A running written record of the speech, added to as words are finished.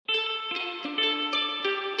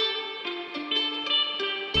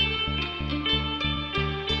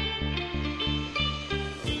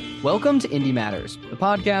Welcome to Indie Matters, the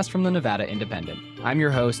podcast from the Nevada Independent. I'm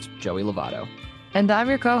your host, Joey Lovato. And I'm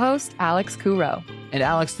your co-host, Alex Kuro. And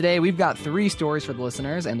Alex, today we've got 3 stories for the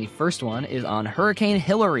listeners, and the first one is on Hurricane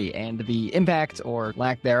Hilary and the impact, or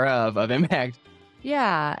lack thereof, of impact.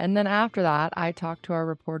 Yeah, and then after that, I talked to our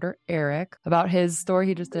reporter, Eric, about his story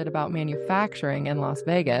he just did about manufacturing in Las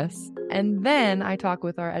Vegas. And then I talked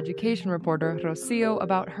with our education reporter, Rocio,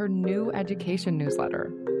 about her new education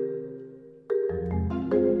newsletter.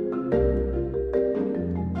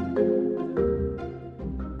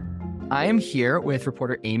 I am here with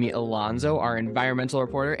reporter Amy Alonso, our environmental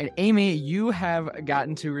reporter. And Amy, you have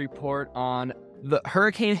gotten to report on the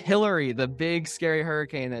Hurricane Hilary, the big, scary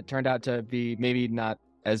hurricane that turned out to be maybe not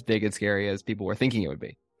as big and scary as people were thinking it would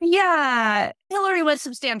be. Yeah, Hilary was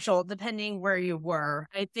substantial depending where you were.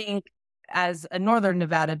 I think as a Northern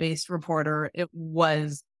Nevada-based reporter, it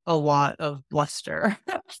was a lot of bluster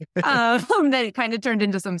that kind of turned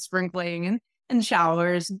into some sprinkling and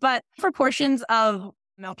showers. But for portions of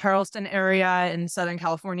Mount Charleston area in Southern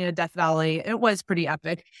California, Death Valley, it was pretty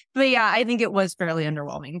epic. But yeah, I think it was fairly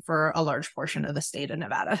underwhelming for a large portion of the state of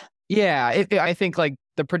Nevada. Yeah, I think like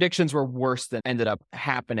the predictions were worse than ended up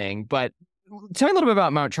happening. But tell me a little bit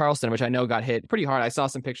about Mount Charleston, which I know got hit pretty hard. I saw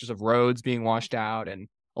some pictures of roads being washed out and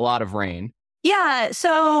a lot of rain. Yeah,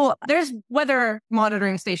 so there's weather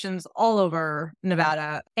monitoring stations all over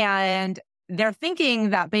Nevada, and they're thinking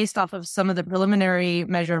that based off of some of the preliminary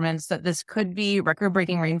measurements that this could be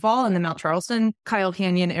record-breaking rainfall in the Mount Charleston, Kyle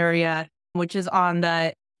Canyon area, which is on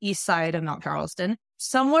the east side of Mount Charleston,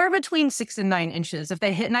 somewhere between 6 and 9 inches. If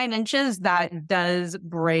they hit 9 inches, that does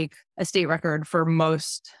break a state record for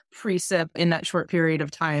most precip in that short period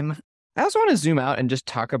of time. I also want to zoom out and just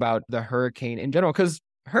talk about the hurricane in general, because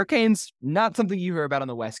hurricanes, not something you hear about on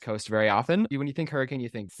the West Coast very often. When you think hurricane, you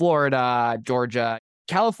think Florida, Georgia.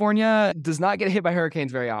 California does not get hit by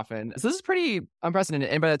hurricanes very often. So this is pretty unprecedented.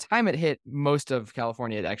 And by the time it hit most of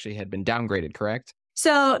California, it actually had been downgraded, correct?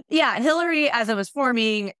 So yeah, Hilary, as it was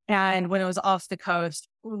forming and when it was off the coast,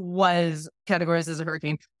 was categorized as a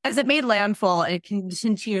hurricane. As it made landfall, it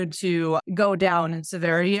continued to go down in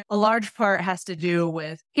severity. A large part has to do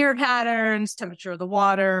with air patterns, temperature of the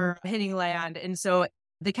water, hitting land. And so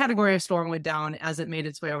the category of storm went down as it made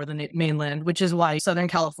its way over the mainland, which is why Southern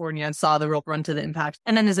California saw the real brunt of the impact.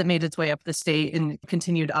 And then as it made its way up the state and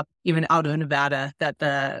continued up even out of Nevada, that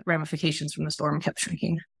the ramifications from the storm kept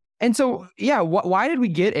shrinking. And so, yeah, why did we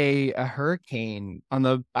get a hurricane on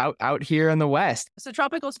the out here in the West? So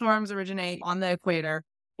tropical storms originate on the equator.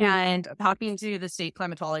 And talking to the state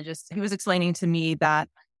climatologist, he was explaining to me that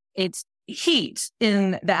it's heat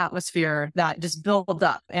in the atmosphere that just builds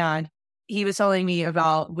up. And he was telling me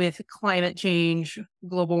about with climate change,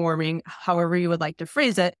 global warming, however you would like to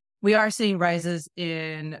phrase it, we are seeing rises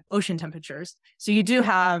in ocean temperatures. So you do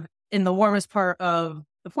have in the warmest part of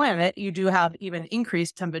the planet, you do have even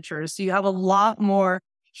increased temperatures. So you have a lot more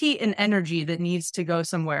heat and energy that needs to go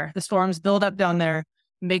somewhere. The storms build up down there,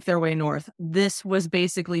 make their way north. This was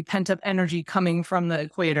basically pent up energy coming from the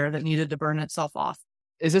equator that needed to burn itself off.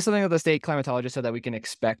 Is this something that the state climatologist said that we can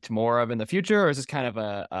expect more of in the future, or is this kind of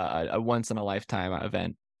a once-in-a-lifetime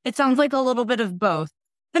event? It sounds like a little bit of both,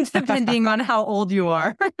 depending on how old you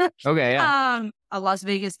are. Okay, yeah. A Las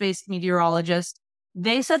Vegas-based meteorologist,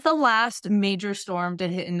 they said the last major storm to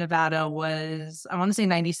hit in Nevada was, I want to say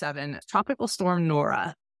 97, Tropical Storm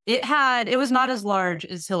Nora. It was not as large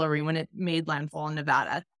as Hilary when it made landfall in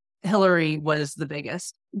Nevada. Hilary was the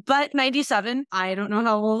biggest. But 97, I don't know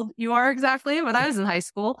how old you are exactly, but I was in high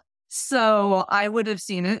school. So I would have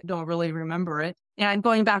seen it, don't really remember it. And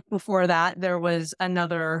going back before that, there was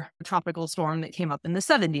another tropical storm that came up in the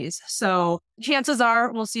 70s. So chances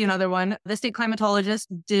are we'll see another one. The state climatologist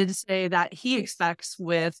did say that he expects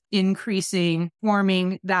with increasing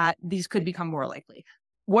warming that these could become more likely.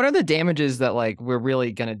 What are the damages that we're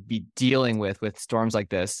really going to be dealing with storms like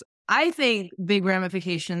this? I think big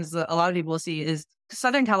ramifications that a lot of people see is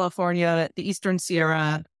Southern California, the Eastern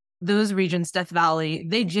Sierra, those regions, Death Valley,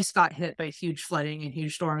 they just got hit by huge flooding and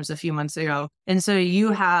huge storms a few months ago. And so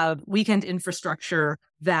you have weakened infrastructure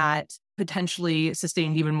that potentially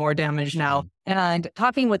sustained even more damage now. And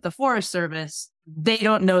talking with the Forest Service, they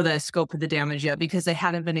don't know the scope of the damage yet because they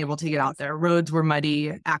hadn't been able to get out there. Roads were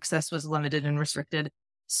muddy, access was limited and restricted.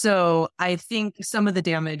 So I think some of the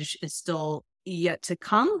damage is still yet to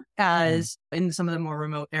come as in some of the more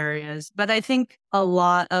remote areas. But I think a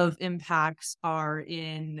lot of impacts are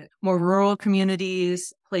in more rural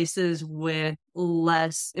communities, places with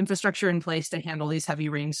less infrastructure in place to handle these heavy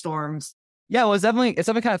rainstorms. Yeah, well, it's definitely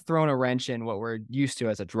kind of thrown a wrench in what we're used to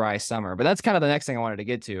as a dry summer. But that's kind of the next thing I wanted to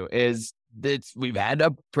get to is we had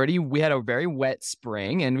a very wet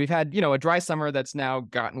spring, and we've had, a dry summer that's now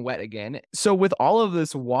gotten wet again. So with all of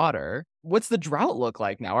this water, what's the drought look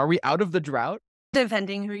like now? Are we out of the drought?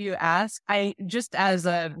 Depending who you ask, I just as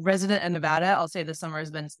a resident in Nevada, I'll say the summer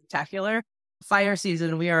has been spectacular. Fire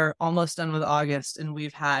season, we are almost done with August, and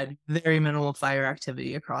we've had very minimal fire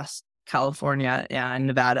activity across California and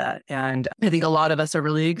Nevada. And I think a lot of us are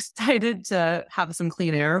really excited to have some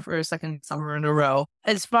clean air for a second summer in a row.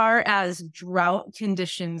 As far as drought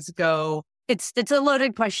conditions go, it's a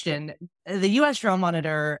loaded question. The U.S. Drought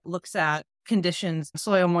Monitor looks at conditions,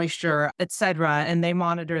 soil moisture, etc., and they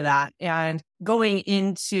monitor that. And going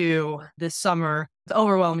into this summer, the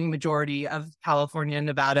overwhelming majority of California and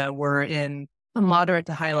Nevada were in a moderate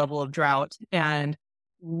to high level of drought. And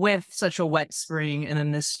with such a wet spring and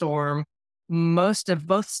then this storm, most of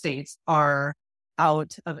both states are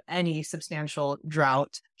out of any substantial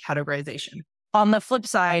drought categorization. On the flip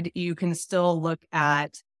side, you can still look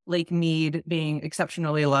at Lake Mead being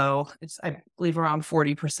exceptionally low. It's, I believe, around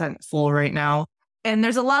 40% full right now. And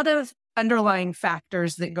there's a lot of underlying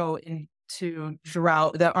factors that go into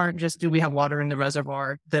drought that aren't just, do we have water in the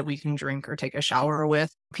reservoir that we can drink or take a shower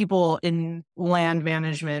with? People in land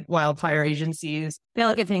management, wildfire agencies, they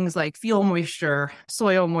look at things like fuel moisture,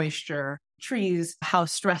 soil moisture, trees, how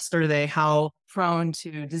stressed are they, how prone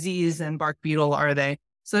to disease and bark beetle are they?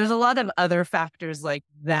 So there's a lot of other factors like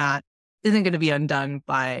that isn't going to be undone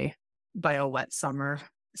by a wet summer.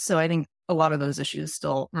 So I think a lot of those issues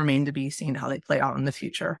still remain to be seen how they play out in the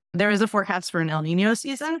future. There is a forecast for an El Nino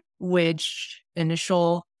season, which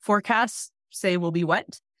initial forecasts say will be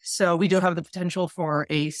wet. So we do have the potential for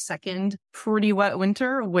a second pretty wet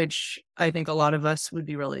winter, which I think a lot of us would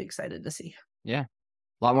be really excited to see. Yeah.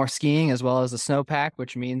 A lot more skiing as well as the snowpack,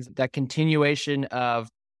 which means that continuation of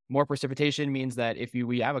more precipitation means that if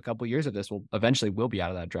we have a couple years of this, we'll eventually be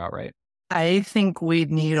out of that drought, right? I think we'd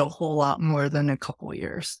need a whole lot more than a couple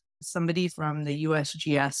years. Somebody from the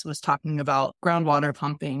USGS was talking about groundwater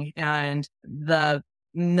pumping and the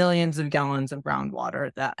millions of gallons of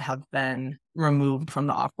groundwater that have been removed from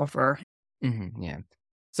the aquifer. Mm-hmm, yeah.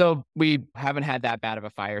 So we haven't had that bad of a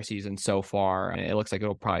fire season so far. And it looks like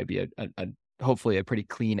it'll probably be hopefully a pretty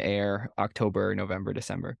clean air October, November,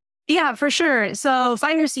 December. Yeah, for sure. So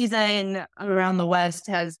fire season around the West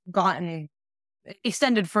has gotten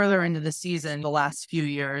extended further into the season the last few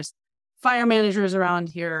years. Fire managers around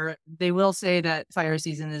here, they will say that fire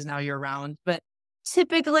season is now year round, but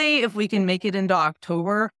typically if we can make it into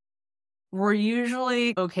October, we're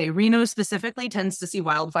usually okay. Reno specifically tends to see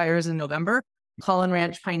wildfires in November. Cullen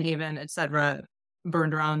Ranch, Pine Haven, etc.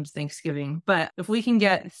 burned around Thanksgiving. But if we can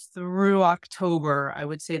get through October, I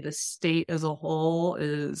would say the state as a whole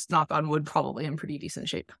is, knock on wood, probably in pretty decent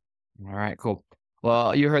shape. All right, cool.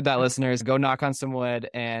 Well, you heard that, listeners. Go knock on some wood.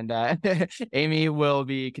 And Amy will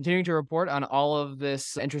be continuing to report on all of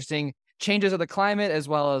this interesting changes of the climate, as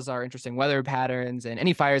well as our interesting weather patterns and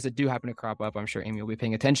any fires that do happen to crop up. I'm sure Amy will be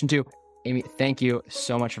paying attention to. Amy, thank you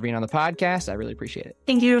so much for being on the podcast. I really appreciate it.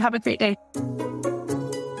 Thank you. Have a great day.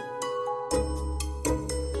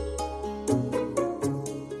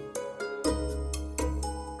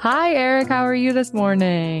 Hi, Eric. How are you this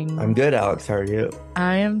morning? I'm good, Alex. How are you?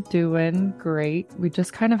 I am doing great. We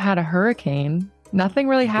just kind of had a hurricane. Nothing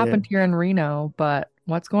really happened here in Reno, but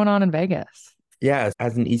what's going on in Vegas? Yeah,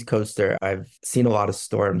 as an East Coaster, I've seen a lot of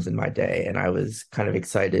storms in my day, and I was kind of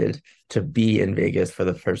excited to be in Vegas for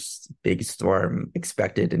the first big storm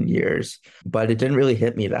expected in years, but it didn't really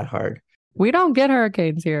hit me that hard. We don't get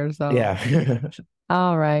hurricanes here, so. Yeah.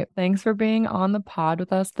 All right. Thanks for being on the pod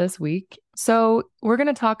with us this week. So we're going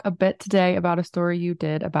to talk a bit today about a story you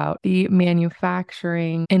did about the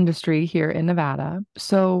manufacturing industry here in Nevada.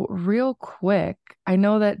 So real quick, I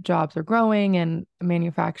know that jobs are growing and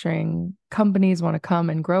manufacturing companies want to come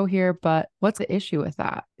and grow here, but what's the issue with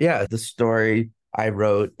that? Yeah, the story I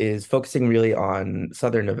wrote is focusing really on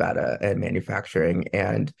Southern Nevada and manufacturing.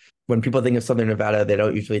 And when people think of Southern Nevada, they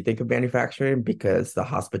don't usually think of manufacturing because the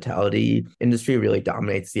hospitality industry really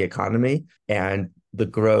dominates the economy. And the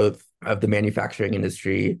growth of the manufacturing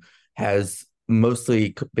industry has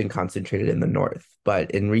mostly been concentrated in the north.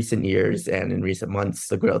 But in recent years and in recent months,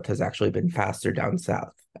 the growth has actually been faster down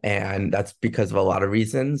south. And that's because of a lot of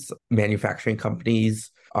reasons. Manufacturing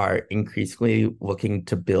companies are increasingly looking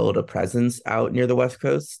to build a presence out near the West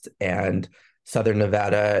Coast. And Southern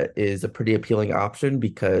Nevada is a pretty appealing option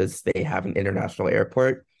because they have an international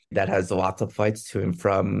airport that has lots of flights to and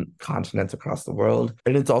from continents across the world.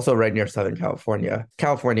 And it's also right near Southern California.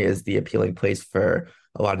 California is the appealing place for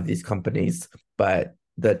a lot of these companies, but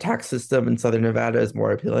the tax system in Southern Nevada is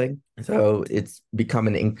more appealing. So it's become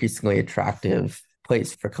an increasingly attractive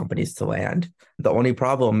place for companies to land. The only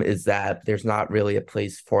problem is that there's not really a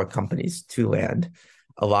place for companies to land.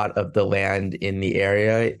 A lot of the land in the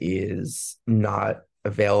area is not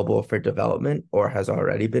available for development or has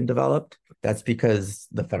already been developed. That's because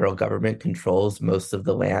the federal government controls most of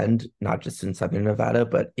the land, not just in Southern Nevada,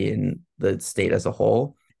 but in the state as a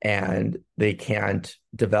whole. And they can't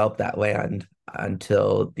develop that land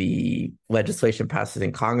until the legislation passes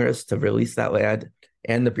in Congress to release that land,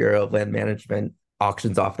 and the Bureau of Land Management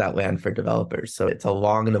auctions off that land for developers. So it's a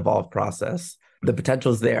long and involved process. The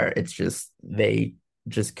potential's there. It's just they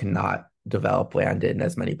just cannot develop land in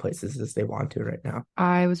as many places as they want to right now.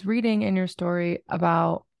 I was reading in your story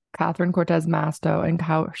about Catherine Cortez Masto and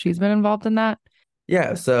how she's been involved in that.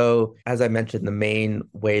 Yeah, so as I mentioned, the main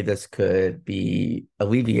way this could be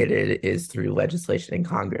alleviated is through legislation in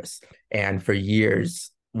Congress. And for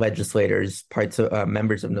years, legislators,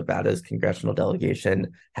 members of Nevada's congressional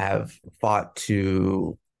delegation have fought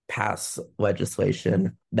to pass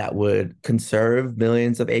legislation that would conserve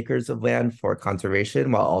millions of acres of land for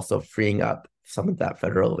conservation while also freeing up some of that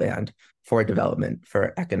federal land for development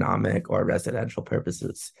for economic or residential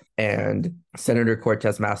purposes. And Senator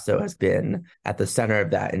Cortez Masto has been at the center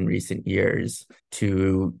of that in recent years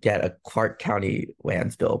to get a Clark County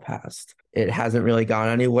lands bill passed. It hasn't really gone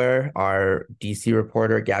anywhere. Our DC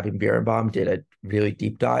reporter, Gabby Birnbaum, did a really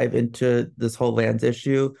deep dive into this whole lands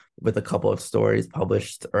issue with a couple of stories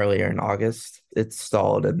published earlier in August. It's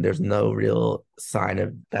stalled, and there's no real sign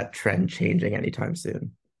of that trend changing anytime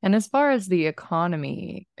soon. And as far as the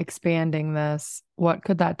economy, expanding this, what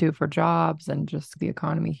could that do for jobs and just the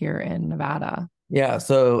economy here in Nevada? Yeah,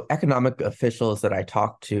 so economic officials that I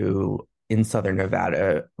talked to in Southern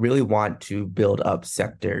Nevada really want to build up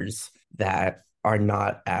sectors that are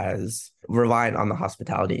not as reliant on the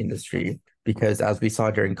hospitality industry. Because as we saw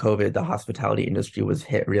during COVID, the hospitality industry was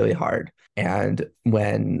hit really hard. And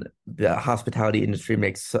when the hospitality industry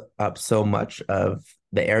makes up so much of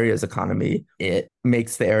the area's economy, it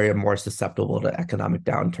makes the area more susceptible to economic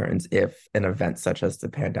downturns if an event such as the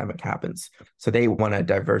pandemic happens. So they want to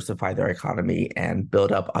diversify their economy and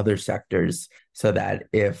build up other sectors so that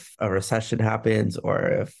if a recession happens or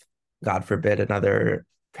if, God forbid, another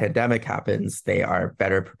pandemic happens, they are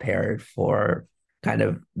better prepared for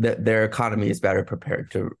their economy is better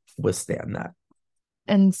prepared to withstand that.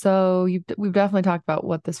 And so we've definitely talked about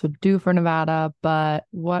what this would do for Nevada, but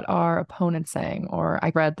what are opponents saying? Or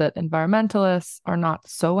I read that environmentalists are not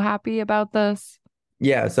so happy about this.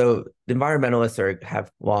 Yeah, so environmentalists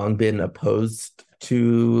have long been opposed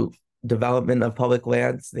to development of public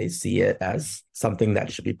lands. They see it as something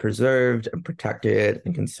that should be preserved and protected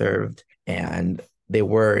and conserved. And they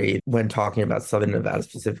worry when talking about Southern Nevada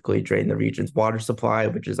specifically, drain the region's water supply,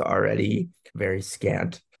 which is already very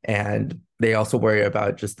scant. And they also worry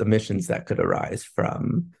about just emissions that could arise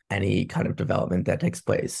from any kind of development that takes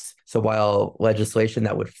place. So while legislation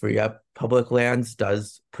that would free up public lands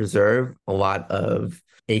does preserve a lot of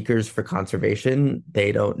acres for conservation,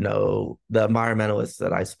 they don't know, the environmentalists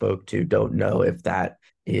that I spoke to don't know if that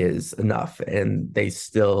is enough. And they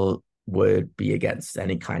still would be against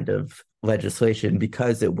any kind of legislation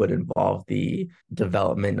because it would involve the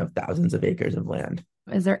development of thousands of acres of land.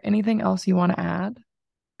 Is there anything else you want to add?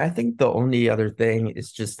 I think the only other thing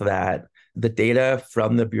is just that the data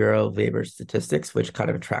from the Bureau of Labor Statistics, which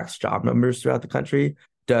kind of tracks job numbers throughout the country,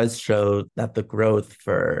 does show that the growth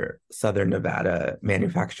for Southern Nevada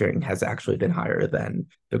manufacturing has actually been higher than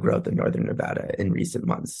the growth in Northern Nevada in recent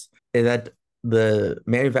months. And that the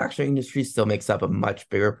manufacturing industry still makes up a much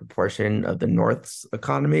bigger proportion of the North's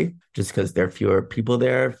economy, just because there are fewer people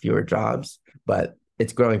there, fewer jobs, but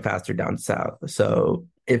it's growing faster down south. So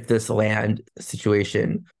if this land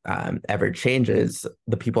situation ever changes,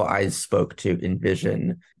 the people I spoke to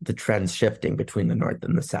envision the trends shifting between the North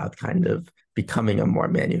and the South, kind of becoming a more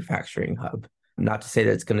manufacturing hub. Not to say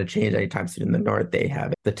that it's going to change anytime soon in the North. They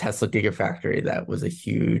have the Tesla Gigafactory that was a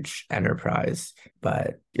huge enterprise,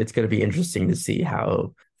 but it's going to be interesting to see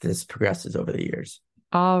how this progresses over the years.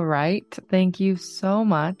 All right. Thank you so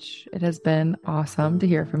much. It has been awesome to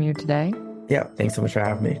hear from you today. Yeah, thanks so much for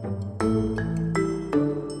having me.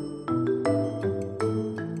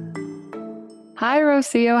 Hi,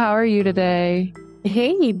 Rocio. How are you today?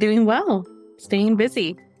 Hey, doing well. Staying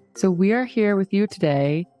busy. So we are here with you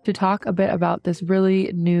today to talk a bit about this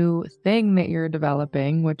really new thing that you're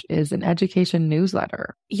developing, which is an education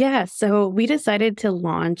newsletter. Yeah, so we decided to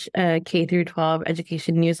launch a K through 12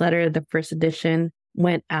 education newsletter. The first edition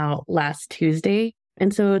went out last Tuesday.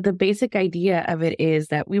 And so the basic idea of it is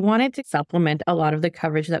that we wanted to supplement a lot of the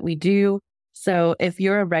coverage that we do So if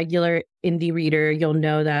you're a regular indie reader, you'll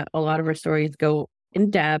know that a lot of our stories go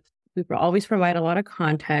in depth. We always provide a lot of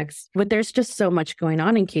context, but there's just so much going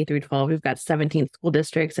on in K through 12. We've got 17 school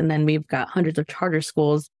districts, and then we've got hundreds of charter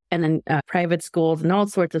schools, and then private schools and all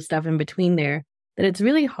sorts of stuff in between there, that it's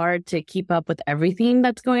really hard to keep up with everything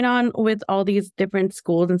that's going on with all these different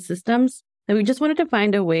schools and systems. And we just wanted to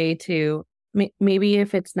find a way to maybe,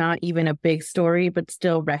 if it's not even a big story, but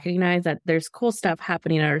still recognize that there's cool stuff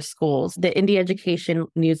happening at our schools. The Indie Education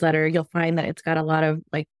newsletter, you'll find that it's got a lot of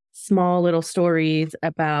like small little stories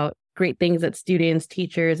about great things that students,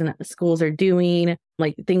 teachers, and schools are doing,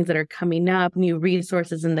 like things that are coming up, new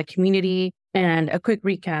resources in the community, and a quick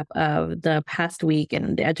recap of the past week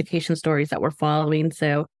and the education stories that we're following.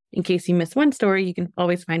 So in case you missed one story, you can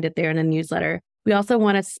always find it there in the newsletter. We also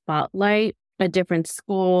want to spotlight a different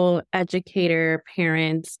school, educator,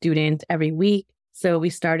 parent, student every week. So we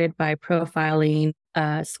started by profiling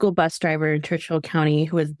a school bus driver in Churchill County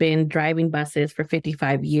who has been driving buses for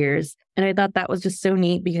 55 years. And I thought that was just so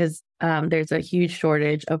neat because there's a huge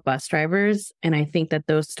shortage of bus drivers. And I think that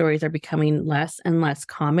those stories are becoming less and less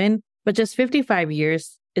common. But just 55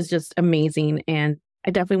 years is just amazing. And I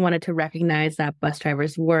definitely wanted to recognize that bus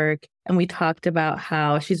driver's work. And we talked about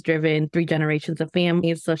how she's driven 3 generations of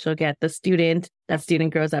families. So she'll get the student, that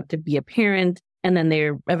student grows up to be a parent, and then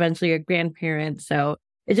they're eventually a grandparent. So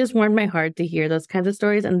it just warmed my heart to hear those kinds of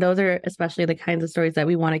stories. And those are especially the kinds of stories that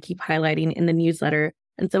we want to keep highlighting in the newsletter.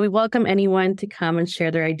 And so we welcome anyone to come and share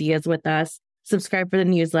their ideas with us, subscribe for the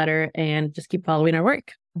newsletter, and just keep following our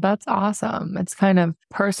work. That's awesome. It's kind of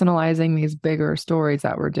personalizing these bigger stories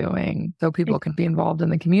that we're doing so people can be involved in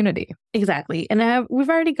the community. Exactly. And we've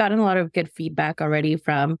already gotten a lot of good feedback already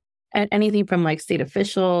from anything from like state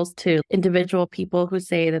officials to individual people who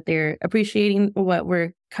say that they're appreciating what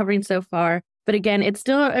we're covering so far. But again, it's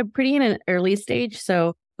still pretty in an early stage.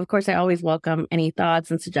 So of course, I always welcome any thoughts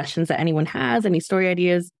and suggestions that anyone has, any story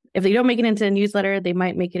ideas. If they don't make it into a newsletter, they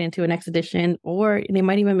might make it into a next edition, or they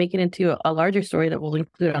might even make it into a larger story that we'll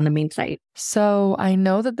include on the main site. So I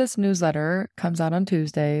know that this newsletter comes out on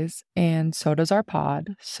Tuesdays, and so does our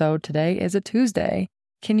pod. So today is a Tuesday.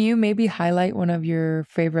 Can you maybe highlight one of your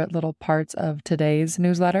favorite little parts of today's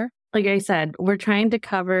newsletter? Like I said, we're trying to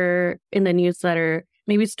cover in the newsletter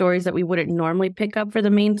maybe stories that we wouldn't normally pick up for the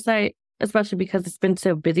main site, especially because it's been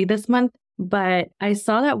so busy this month. But I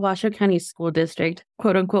saw that Washoe County School District,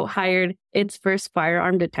 quote unquote, hired its first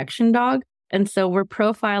firearm detection dog. And so we're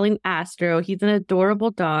profiling Astro. He's an adorable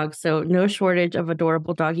dog. So no shortage of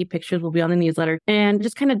adorable doggy pictures will be on the newsletter. And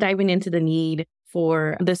just kind of diving into the need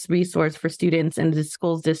for this resource for students in the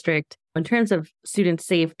schools district in terms of student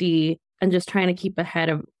safety and just trying to keep ahead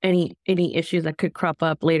of any issues that could crop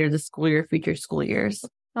up later this school year, future school years.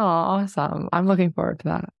 Oh, awesome. I'm looking forward to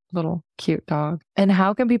that little cute dog. And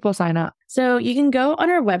how can people sign up? So you can go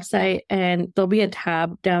on our website and there'll be a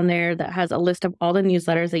tab down there that has a list of all the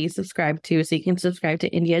newsletters that you subscribe to. So you can subscribe to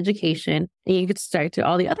Indie Education and you can subscribe to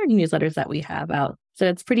all the other newsletters that we have out. So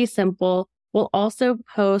it's pretty simple. We'll also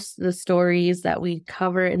post the stories that we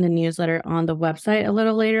cover in the newsletter on the website a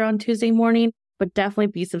little later on Tuesday morning, but definitely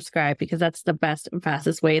be subscribed because that's the best and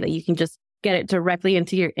fastest way that you can just get it directly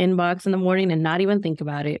into your inbox in the morning and not even think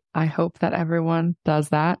about it. I hope that everyone does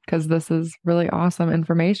that because this is really awesome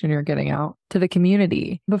information you're getting out to the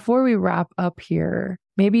community. Before we wrap up here,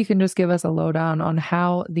 maybe you can just give us a lowdown on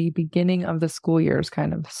how the beginning of the school year is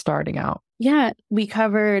kind of starting out. Yeah, we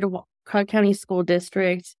covered Clark County School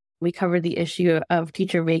District. We covered the issue of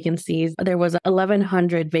teacher vacancies. There was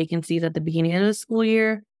 1,100 vacancies at the beginning of the school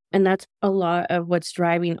year. And that's a lot of what's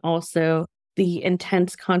driving also the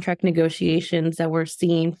intense contract negotiations that we're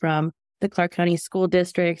seeing from the Clark County School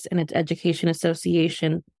Districts and its Education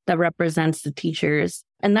Association that represents the teachers.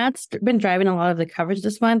 And that's been driving a lot of the coverage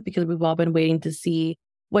this month because we've all been waiting to see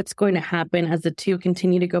what's going to happen as the two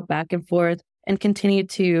continue to go back and forth and continue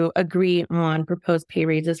to agree on proposed pay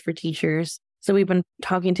raises for teachers. So we've been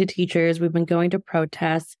talking to teachers, we've been going to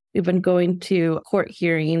protests, we've been going to court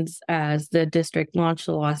hearings as the district launched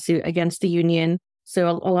a lawsuit against the union. So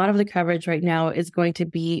a lot of the coverage right now is going to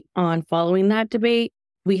be on following that debate.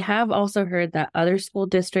 We have also heard that other school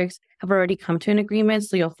districts have already come to an agreement.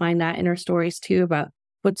 So you'll find that in our stories too about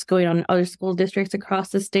what's going on in other school districts across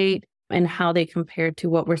the state and how they compare to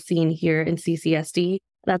what we're seeing here in CCSD.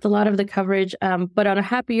 That's a lot of the coverage. But on a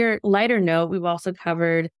happier, lighter note, we've also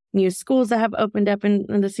covered new schools that have opened up in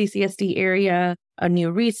the CCSD area, a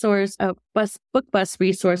new resource, a book bus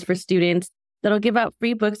resource for students that'll give out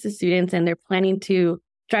free books to students. And they're planning to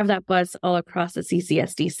drive that bus all across the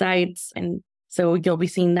CCSD sites. And so you'll be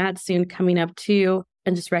seeing that soon coming up too.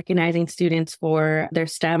 And just recognizing students for their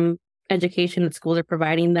STEM education that schools are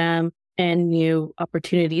providing them and new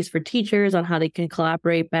opportunities for teachers on how they can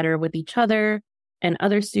collaborate better with each other and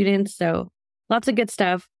other students. So lots of good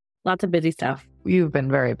stuff, lots of busy stuff. You've been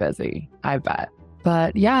very busy, I bet.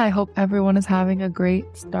 But yeah, I hope everyone is having a great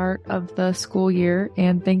start of the school year.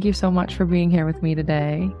 And thank you so much for being here with me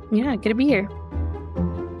today. Yeah, good to be here.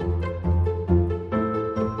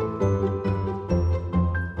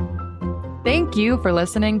 Thank you for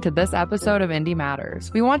listening to this episode of Indy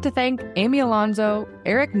Matters. We want to thank Amy Alonso,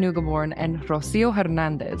 Eric Nugaborn, and Rocio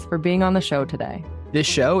Hernandez for being on the show today. This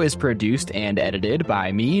show is produced and edited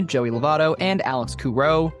by me, Joey Lovato, and Alex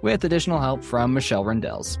Courreau, with additional help from Michelle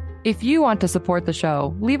Rendells. If you want to support the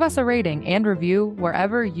show, leave us a rating and review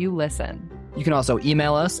wherever you listen. You can also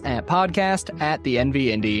email us at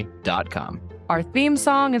podcast@thenvindy.com. Our theme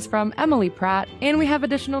song is from Emily Pratt, and we have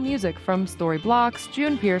additional music from Storyblocks,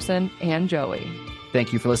 June Pearson, and Joey.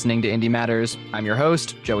 Thank you for listening to Indy Matters. I'm your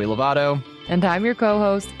host, Joey Lovato. And I'm your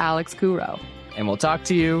co-host, Alex Courreau. And we'll talk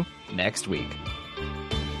to you next week.